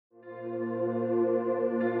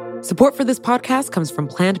Support for this podcast comes from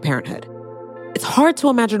Planned Parenthood. It's hard to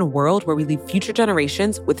imagine a world where we leave future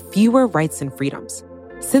generations with fewer rights and freedoms.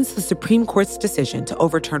 Since the Supreme Court's decision to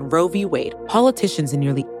overturn Roe v. Wade, politicians in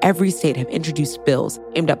nearly every state have introduced bills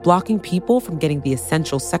aimed at blocking people from getting the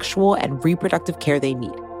essential sexual and reproductive care they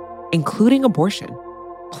need, including abortion.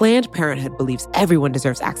 Planned Parenthood believes everyone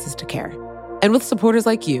deserves access to care. And with supporters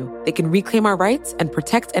like you, they can reclaim our rights and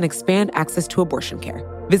protect and expand access to abortion care.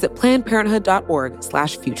 Visit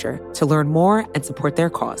PlannedParenthood.org/future to learn more and support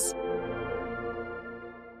their cause.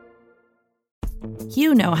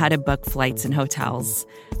 You know how to book flights and hotels.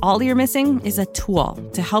 All you're missing is a tool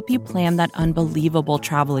to help you plan that unbelievable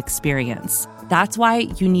travel experience. That's why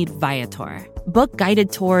you need Viator. Book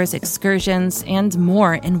guided tours, excursions, and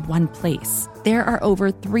more in one place. There are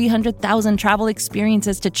over 300,000 travel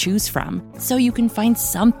experiences to choose from, so you can find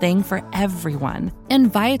something for everyone.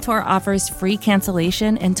 And Viator offers free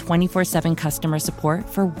cancellation and 24/7 customer support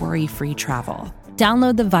for worry-free travel.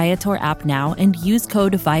 Download the Viator app now and use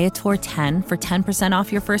code Viator10 for 10%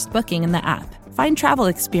 off your first booking in the app. Find travel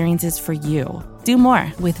experiences for you. Do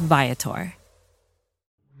more with Viator.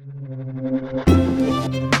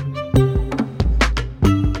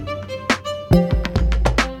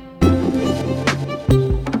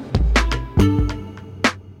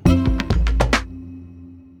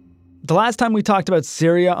 The last time we talked about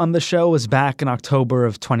Syria on the show was back in October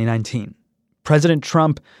of 2019. President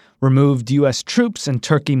Trump removed U.S. troops and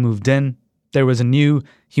Turkey moved in. There was a new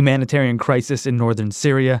humanitarian crisis in northern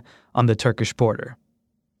Syria on the Turkish border.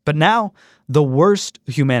 But now, the worst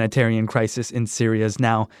humanitarian crisis in Syria's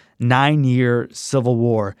now 9-year civil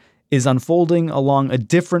war is unfolding along a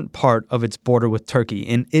different part of its border with Turkey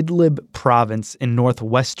in Idlib province in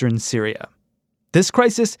northwestern Syria. This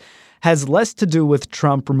crisis has less to do with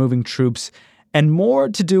Trump removing troops and more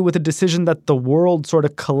to do with a decision that the world sort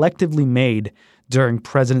of collectively made during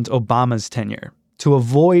President Obama's tenure to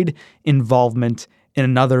avoid involvement in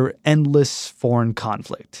another endless foreign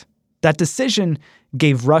conflict. That decision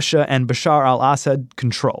gave Russia and Bashar al-Assad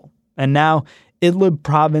control. And now Idlib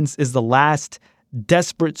province is the last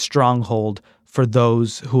desperate stronghold for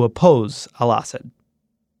those who oppose al-Assad.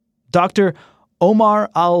 Dr. Omar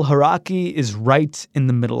al-Haraki is right in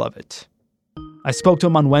the middle of it. I spoke to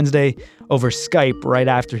him on Wednesday over Skype right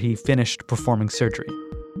after he finished performing surgery.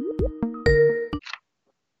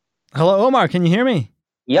 Hello, Omar. Can you hear me?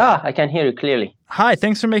 Yeah, I can hear you clearly. Hi,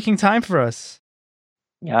 thanks for making time for us.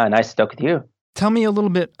 Yeah, nice to talk with you. Tell me a little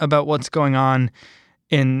bit about what's going on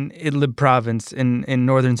in Idlib province in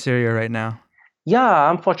northern Syria right now. Yeah,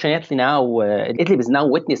 unfortunately now, Idlib is now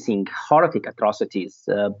witnessing horrific atrocities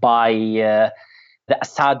by the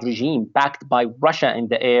Assad regime, backed by Russia in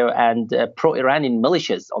the air and pro-Iranian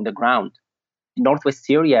militias on the ground. Northwest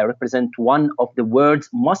Syria represents one of the world's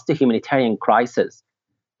most humanitarian crises,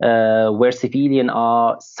 where civilians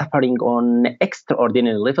are suffering on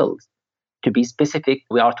extraordinary levels. To be specific,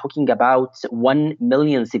 we are talking about 1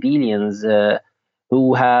 million civilians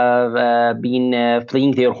who have been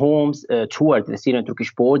fleeing their homes toward the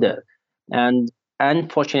Syrian-Turkish border. And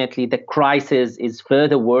unfortunately, the crisis is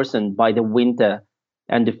further worsened by the winter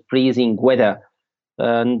and the freezing weather.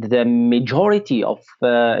 And the majority of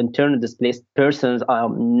internally displaced persons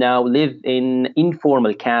now live in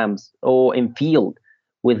informal camps or in field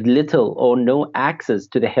with little or no access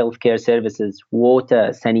to the healthcare services,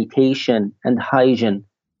 water, sanitation, and hygiene.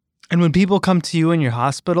 And when people come to you in your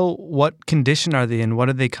hospital, what condition are they in? What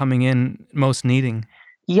are they coming in most needing?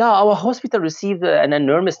 Yeah, our hospital received an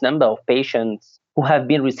enormous number of patients who have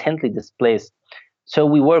been recently displaced. So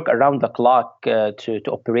we work around the clock to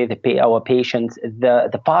operate our patients.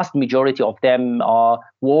 The vast majority of them are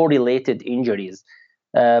war-related injuries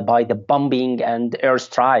by the bombing and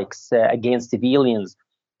airstrikes against civilians.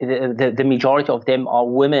 The majority of them are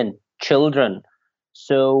women, children.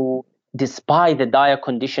 So despite the dire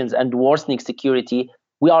conditions and worsening security,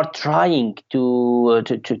 we are trying to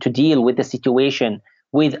deal with the situation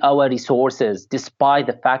with our resources, despite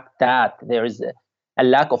the fact that there is a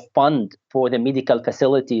lack of fund for the medical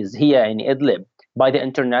facilities here in Idlib by the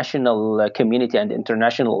international community and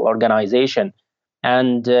international organization,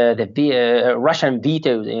 and the Russian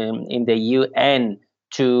veto in the UN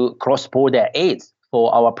to cross-border aid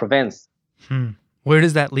for our province. Where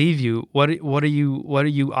does that leave you? What are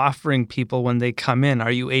you offering people when they come in?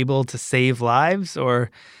 Are you able to save lives, or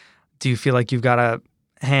do you feel like you've got a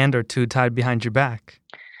hand or two tied behind your back?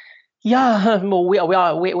 Yeah,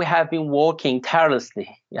 we have been working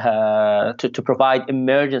tirelessly to provide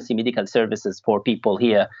emergency medical services for people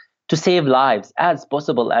here to save lives as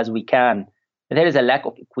possible as we can. There is a lack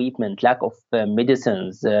of equipment, lack of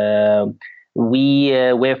medicines, We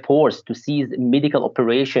were forced to cease medical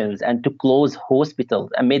operations and to close hospitals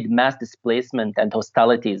amid mass displacement and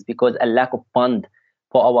hostilities because a lack of fund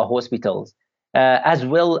for our hospitals, as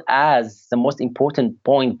well as the most important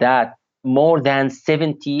point that more than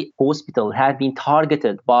 70 hospitals have been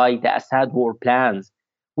targeted by the Assad war plans,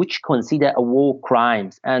 which consider a war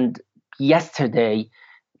crimes. And yesterday,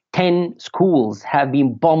 10 schools have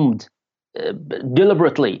been bombed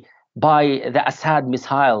deliberately by the Assad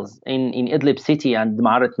missiles in Idlib city and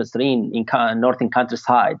Ma'arat Masrin in northern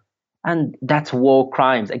countryside. And that's war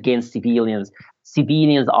crimes against civilians.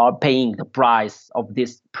 Civilians are paying the price of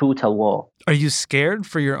this brutal war. Are you scared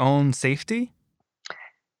for your own safety?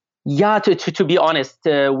 Yeah, to be honest,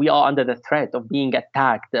 we are under the threat of being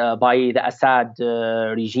attacked by the Assad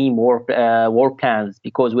regime war plans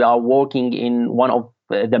because we are working in one of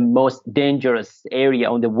the most dangerous area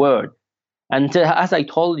on the world. And as I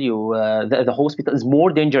told you, the hospital is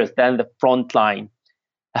more dangerous than the front line.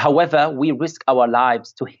 However, we risk our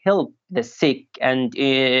lives to help the sick and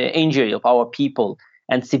injury of our people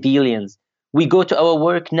and civilians. We go to our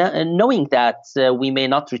work knowing that we may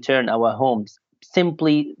not return our homes.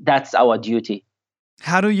 Simply, that's our duty.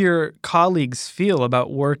 How do your colleagues feel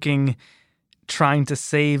about working, trying to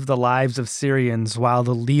save the lives of Syrians while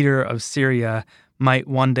the leader of Syria might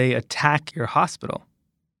one day attack your hospital?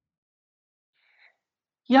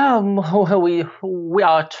 Yeah,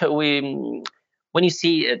 when you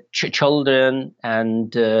see children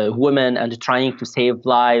and women and trying to save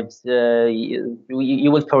lives,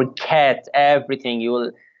 you will forget everything.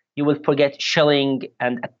 You will forget shelling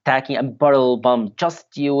and attacking and barrel bomb. Just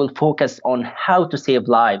you will focus on how to save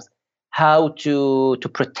lives, how to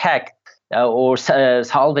protect or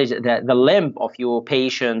salvage the limb of your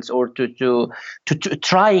patients, or to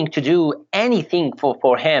trying to do anything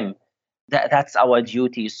for him. That's our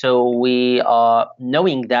duty. So we are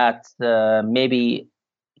knowing that maybe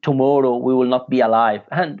tomorrow we will not be alive,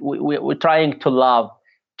 and we're trying to love,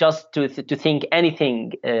 just to think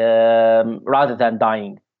anything rather than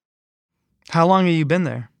dying. How long have you been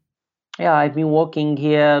there? Yeah, I've been working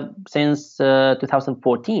here since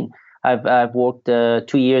 2014. I've worked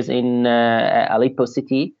 2 years in Aleppo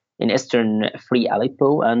city, in eastern Free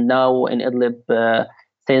Aleppo, and now in Idlib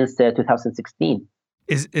since 2016.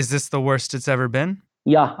 Is this the worst it's ever been?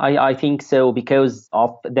 Yeah, I think so, because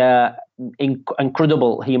of the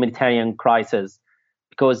incredible humanitarian crisis.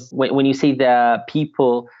 Because when you see the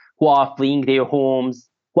people who are fleeing their homes,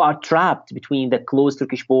 who are trapped between the closed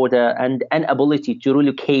Turkish border and inability to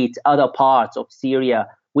relocate other parts of Syria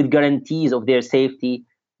with guarantees of their safety,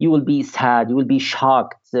 you will be sad, you will be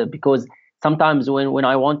shocked, because sometimes when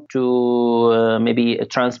I want to maybe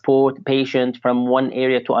transport a patient from one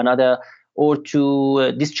area to another, or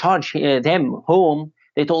to discharge them home,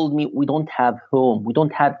 they told me, we don't have home, we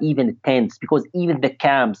don't have even tents, because even the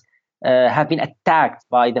camps have been attacked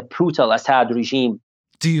by the brutal Assad regime.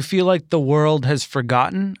 Do you feel like the world has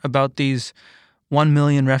forgotten about these 1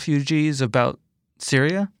 million refugees, about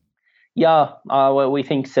Syria? Yeah, we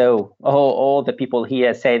think so. All the people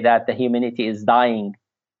here say that the humanity is dying.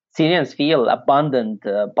 Syrians feel abandoned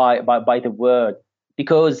by the world,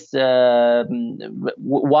 because why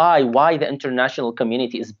the international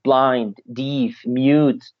community is blind, deaf,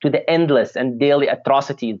 mute to the endless and daily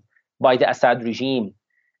atrocities by the Assad regime.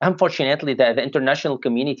 Unfortunately, the international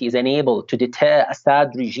community is unable to deter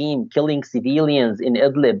Assad regime killing civilians in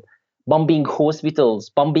Idlib, bombing hospitals,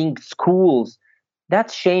 bombing schools.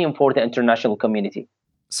 That's shame for the international community.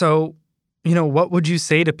 So, what would you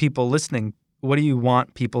say to people listening? What do you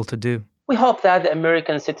want people to do? We hope that the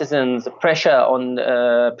American citizens pressure on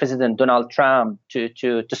President Donald Trump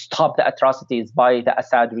to stop the atrocities by the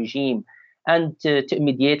Assad regime, and to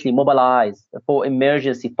immediately mobilize for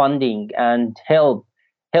emergency funding and help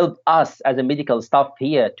us as a medical staff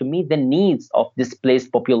here to meet the needs of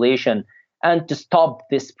displaced population, and to stop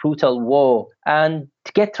this brutal war, and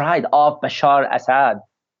to get rid of Bashar Assad,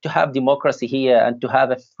 to have democracy here and to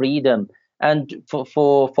have a freedom, and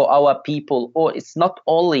for our people. Or it's not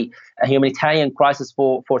only a humanitarian crisis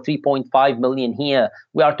for 3.5 million here.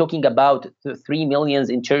 We are talking about 3 million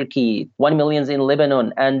in Turkey, 1 million in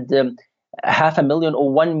Lebanon, and 500,000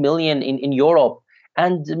 or 1 million in Europe,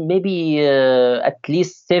 and maybe at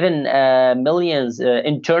least 7 million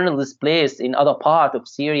internally displaced in other parts of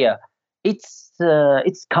Syria. It's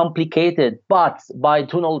complicated, but by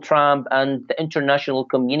Donald Trump and the international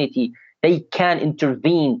community, they can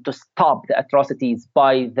intervene to stop the atrocities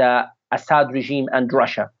by the Assad regime and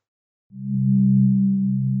Russia.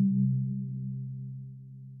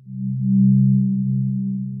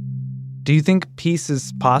 Do you think peace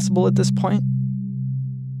is possible at this point?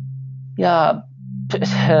 Yeah,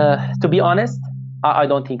 To be honest, I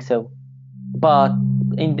don't think so. But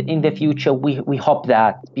in the future, we hope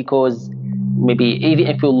that, because maybe even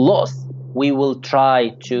if we lost, we will try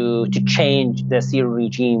to change the Syrian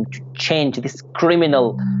regime, to change this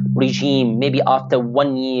criminal regime, maybe after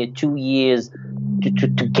 1 year, 2 years, to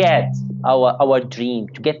get our dream,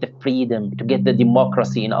 to get the freedom, to get the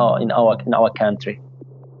democracy in our country.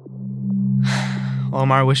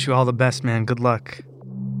 Omar, wish you all the best, man. Good luck.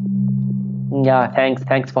 Yeah,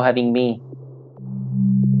 thanks for having me.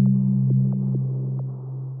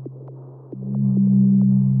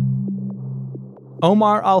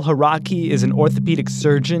 Omar al-Haraki is an orthopedic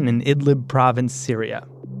surgeon in Idlib province, Syria.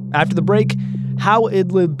 After the break, how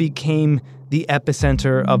Idlib became the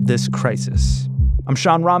epicenter of this crisis. I'm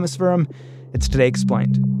Sean Rameswaram. It's Today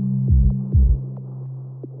Explained.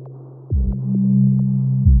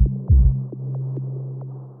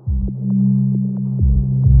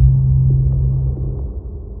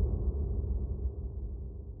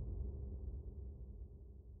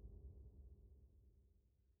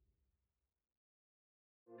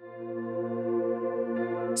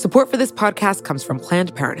 Support for this podcast comes from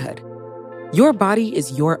Planned Parenthood. Your body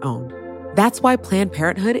is your own. That's why Planned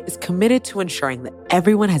Parenthood is committed to ensuring that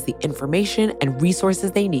everyone has the information and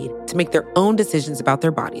resources they need to make their own decisions about their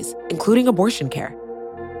bodies, including abortion care.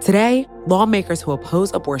 Today, lawmakers who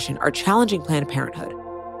oppose abortion are challenging Planned Parenthood.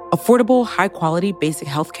 Affordable, high-quality basic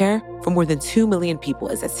health care for more than 2 million people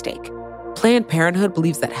is at stake. Planned Parenthood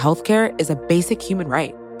believes that health care is a basic human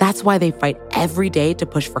right. That's why they fight every day to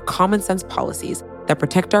push for common-sense policies that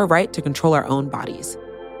protect our right to control our own bodies.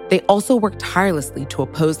 They also work tirelessly to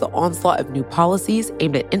oppose the onslaught of new policies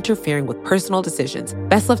aimed at interfering with personal decisions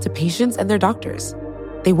best left to patients and their doctors.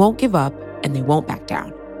 They won't give up, and they won't back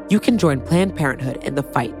down. You can join Planned Parenthood in the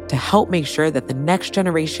fight to help make sure that the next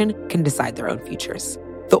generation can decide their own futures.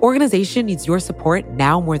 The organization needs your support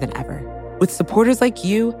now more than ever. With supporters like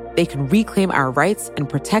you, they can reclaim our rights and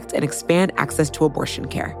protect and expand access to abortion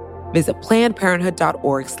care. Visit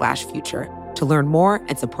PlannedParenthood.org/future to learn more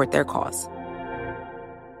and support their cause.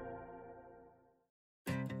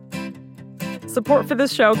 Support for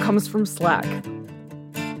this show comes from Slack.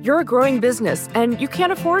 You're a growing business, and you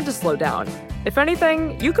can't afford to slow down. If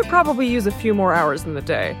anything, you could probably use a few more hours in the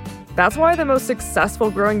day. That's why the most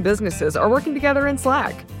successful growing businesses are working together in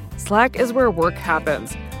Slack. Slack is where work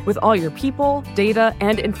happens, with all your people, data,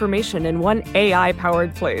 and information in one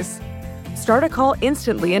AI-powered place. Start a call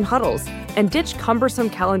instantly in huddles and ditch cumbersome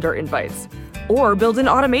calendar invites. Or build an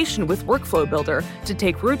automation with Workflow Builder to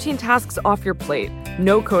take routine tasks off your plate.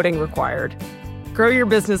 No coding required. Grow your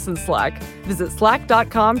business in Slack. Visit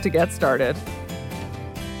slack.com to get started.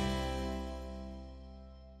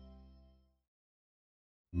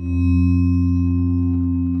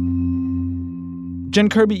 Jen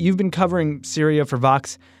Kirby, you've been covering Syria for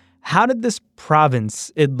Vox. How did this province,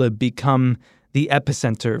 Idlib, become the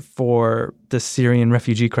epicenter for the Syrian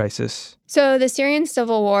refugee crisis? So the Syrian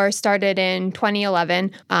civil war started in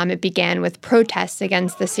 2011. It began with protests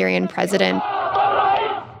against the Syrian president.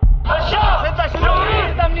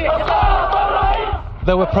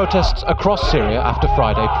 There were protests across Syria after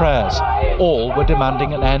Friday prayers. All were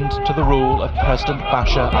demanding an end to the rule of President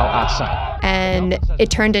Bashar al-Assad. And it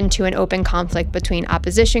turned into an open conflict between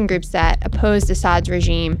opposition groups that opposed Assad's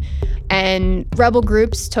regime, and rebel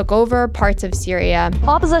groups took over parts of Syria.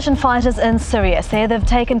 Opposition fighters in Syria say they've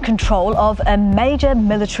taken control of a major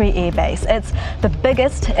military airbase. It's the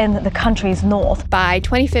biggest in the country's north. By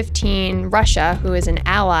 2015, Russia, who is an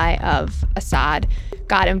ally of Assad,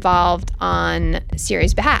 got involved on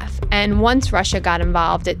Syria's behalf. And once Russia got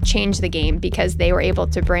involved, it changed the game because they were able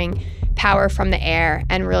to bring power from the air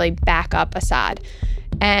and really back up Assad.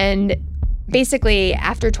 And basically,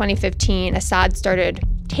 after 2015, Assad started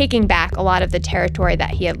taking back a lot of the territory that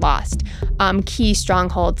he had lost. Key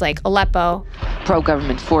strongholds like Aleppo.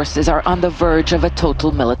 Pro-government forces are on the verge of a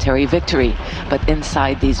total military victory. But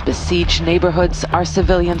inside these besieged neighborhoods are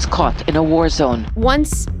civilians caught in a war zone.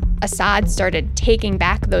 Once Assad started taking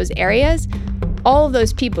back those areas, all of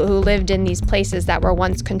those people who lived in these places that were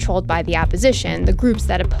once controlled by the opposition, the groups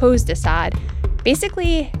that opposed Assad,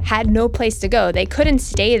 basically had no place to go. They couldn't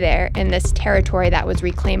stay there in this territory that was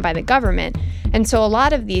reclaimed by the government. And so a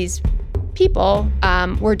lot of these people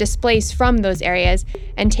were displaced from those areas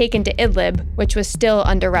and taken to Idlib, which was still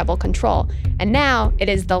under rebel control. And now it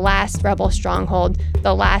is the last rebel stronghold,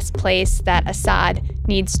 the last place that Assad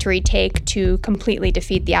needs to retake to completely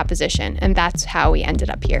defeat the opposition. And that's how we ended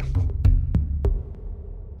up here.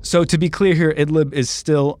 So to be clear here, Idlib is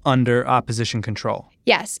still under opposition control.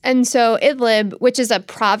 Yes. And so Idlib, which is a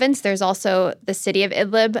province, there's also the city of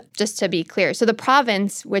Idlib, just to be clear. So the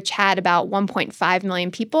province, which had about 1.5 million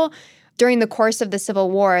people, during the course of the civil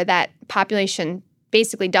war, that population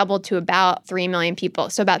basically doubled to about 3 million people.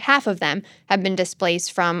 So about half of them have been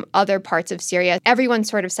displaced from other parts of Syria. Everyone's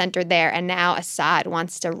sort of centered there, and now Assad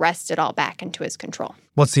wants to wrest it all back into his control.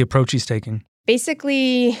 What's the approach he's taking?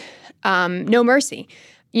 Basically, no mercy.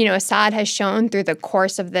 Assad has shown through the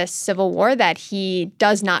course of this civil war that he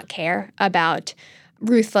does not care about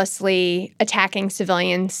ruthlessly attacking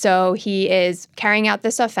civilians. So he is carrying out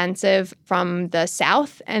this offensive from the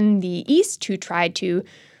south and the east to try to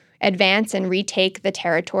advance and retake the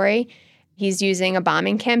territory. He's using a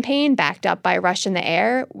bombing campaign backed up by Russia in the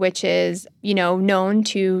air, which is, known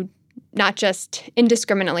to not just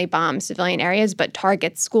indiscriminately bomb civilian areas, but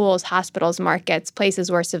target schools, hospitals, markets,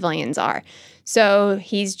 places where civilians are. So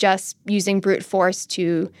he's just using brute force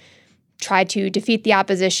to try to defeat the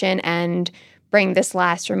opposition and bring this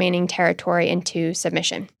last remaining territory into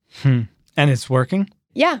submission. And it's working?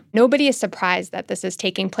 Yeah, nobody is surprised that this is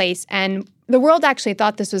taking place. And the world actually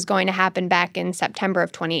thought this was going to happen back in September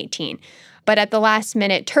of 2018. But at the last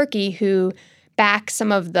minute, Turkey, who backs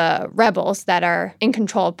some of the rebels that are in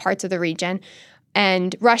control of parts of the region,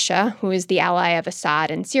 and Russia, who is the ally of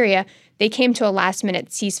Assad in Syria, they came to a last-minute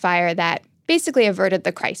ceasefire that basically averted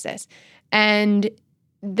the crisis. And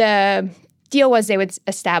the deal was they would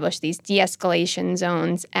establish these de-escalation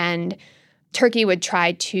zones, and Turkey would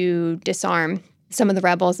try to disarm some of the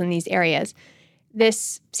rebels in these areas.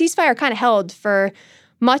 This ceasefire kind of held for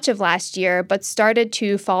much of last year, but started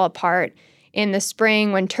to fall apart in the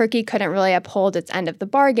spring when Turkey couldn't really uphold its end of the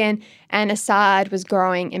bargain, and Assad was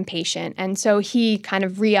growing impatient. And so he kind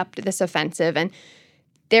of re-upped this offensive. And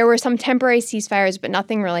there were some temporary ceasefires, but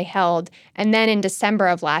nothing really held. And then in December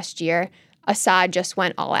of last year, Assad just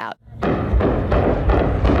went all out.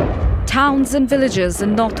 Towns and villages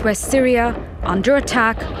in northwest Syria under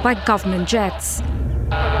attack by government jets.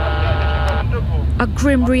 A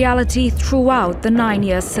grim reality throughout the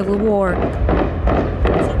 9-year civil war.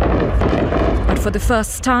 But for the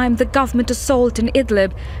first time, the government assault in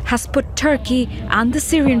Idlib has put Turkey and the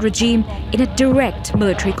Syrian regime in a direct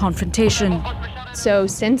military confrontation. So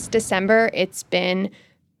since December, it's been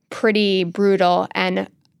pretty brutal, and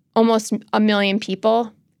almost 1 million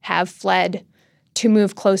people have fled to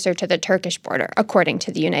move closer to the Turkish border, according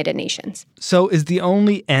to the United Nations. So is the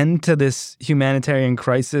only end to this humanitarian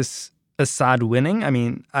crisis Assad winning? I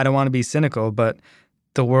mean, I don't want to be cynical, but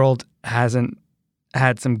the world hasn't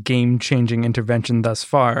had some game-changing intervention thus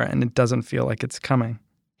far, and it doesn't feel like it's coming.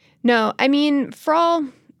 No, I mean, for all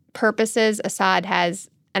purposes, Assad has,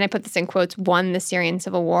 and I put this in quotes, won the Syrian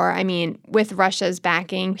civil war. I mean, with Russia's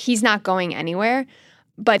backing, he's not going anywhere.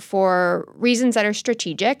 But for reasons that are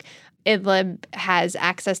strategic, Idlib has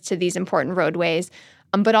access to these important roadways,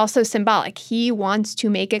 but also symbolic. He wants to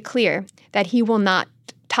make it clear that he will not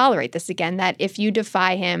tolerate this again, that if you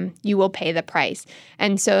defy him, you will pay the price.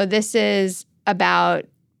 And so this is about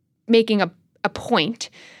making a point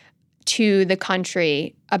to the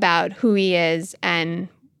country about who he is and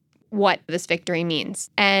what this victory means.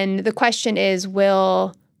 And the question is,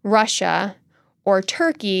 will Russia or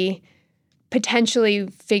Turkey potentially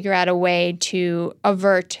figure out a way to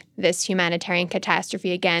avert this humanitarian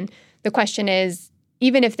catastrophe again? The question is,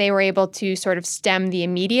 even if they were able to sort of stem the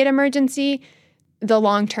immediate emergency, the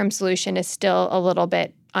long-term solution is still a little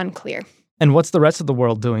bit unclear. And what's the rest of the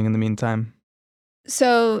world doing in the meantime?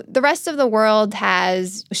 So the rest of the world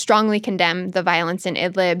has strongly condemned the violence in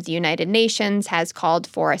Idlib. The United Nations has called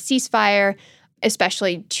for a ceasefire,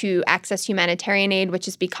 especially to access humanitarian aid, which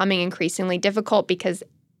is becoming increasingly difficult because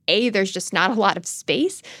there's just not a lot of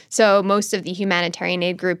space. So most of the humanitarian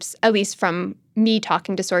aid groups, at least from me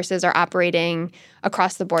talking to sources, are operating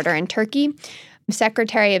across the border in Turkey.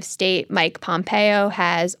 Secretary of State Mike Pompeo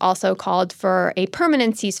has also called for a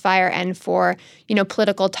permanent ceasefire and for,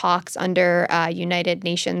 political talks under United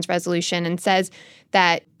Nations resolution, and says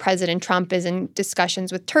that President Trump is in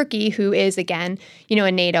discussions with Turkey, who is, again,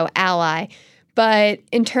 a NATO ally. But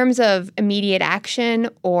in terms of immediate action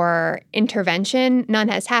or intervention, none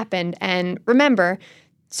has happened. And remember,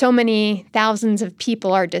 so many thousands of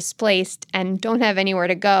people are displaced and don't have anywhere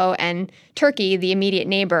to go. And Turkey, the immediate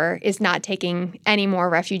neighbor, is not taking any more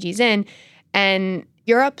refugees in. And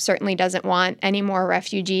Europe certainly doesn't want any more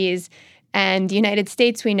refugees. And the United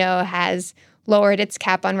States, we know, has lowered its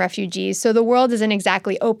cap on refugees. So the world isn't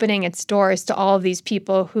exactly opening its doors to all of these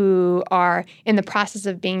people who are in the process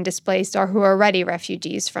of being displaced or who are already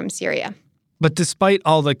refugees from Syria. But despite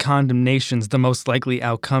all the condemnations, the most likely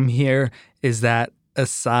outcome here is that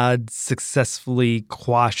Assad successfully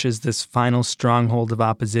quashes this final stronghold of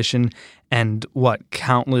opposition and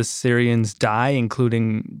countless Syrians die,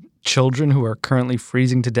 including children who are currently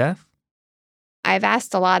freezing to death? I've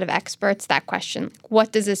asked a lot of experts that question.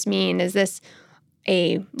 What does this mean? Is this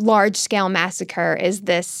a large-scale massacre? Is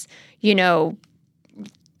this,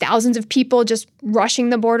 thousands of people just rushing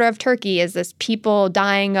the border of Turkey? Is this people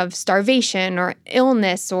dying of starvation or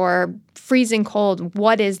illness or freezing cold?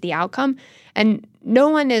 What is the outcome? And no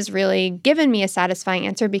one has really given me a satisfying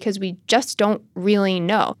answer because we just don't really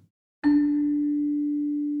know.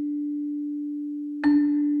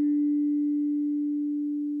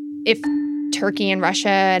 If Turkey and Russia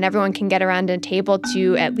and everyone can get around a table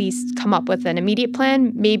to at least come up with an immediate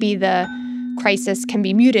plan, maybe the crisis can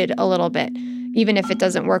be muted a little bit, even if it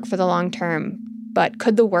doesn't work for the long term. But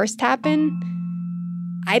could the worst happen?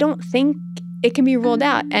 I don't think it can be ruled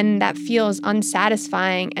out. And that feels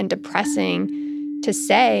unsatisfying and depressing to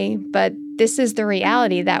say, but this is the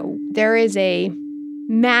reality, that there is a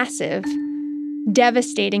massive,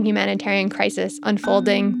 devastating humanitarian crisis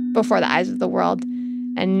unfolding before the eyes of the world.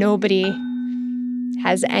 And nobody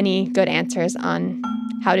has any good answers on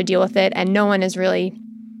how to deal with it. And no one is really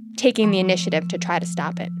taking the initiative to try to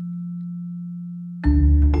stop it.